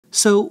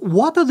So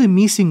what are the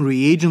missing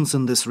reagents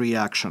in this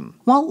reaction?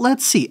 Well,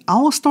 let's see.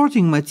 Our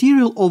starting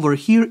material over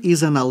here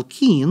is an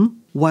alkene,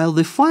 while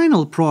the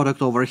final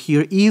product over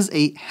here is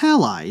a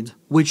halide,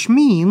 which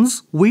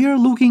means we are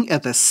looking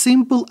at a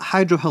simple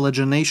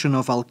hydrohalogenation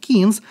of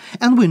alkenes,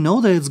 and we know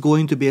that it's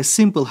going to be a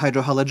simple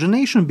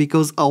hydrohalogenation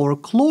because our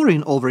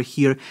chlorine over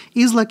here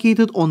is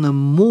located on a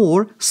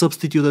more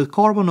substituted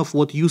carbon of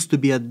what used to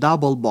be a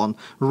double bond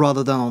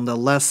rather than on the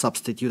less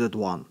substituted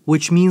one,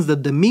 which means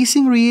that the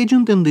missing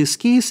reagent in this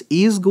case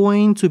is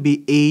going to be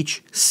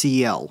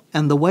HCl.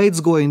 And the way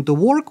it's going to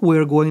work,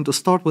 we're going to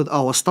start with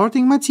our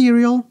starting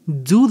material,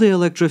 do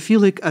the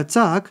electrophilic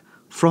attack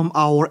from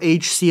our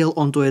HCl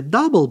onto a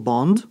double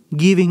bond,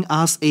 giving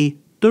us a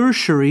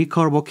tertiary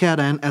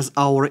carbocation as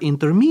our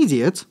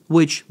intermediate,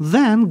 which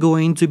then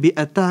going to be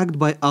attacked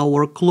by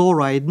our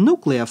chloride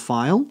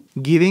nucleophile,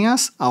 giving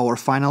us our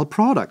final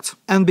product.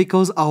 And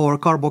because our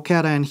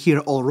carbocation here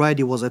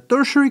already was a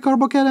tertiary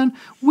carbocation,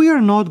 we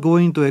are not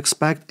going to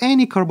expect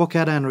any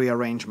carbocation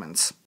rearrangements.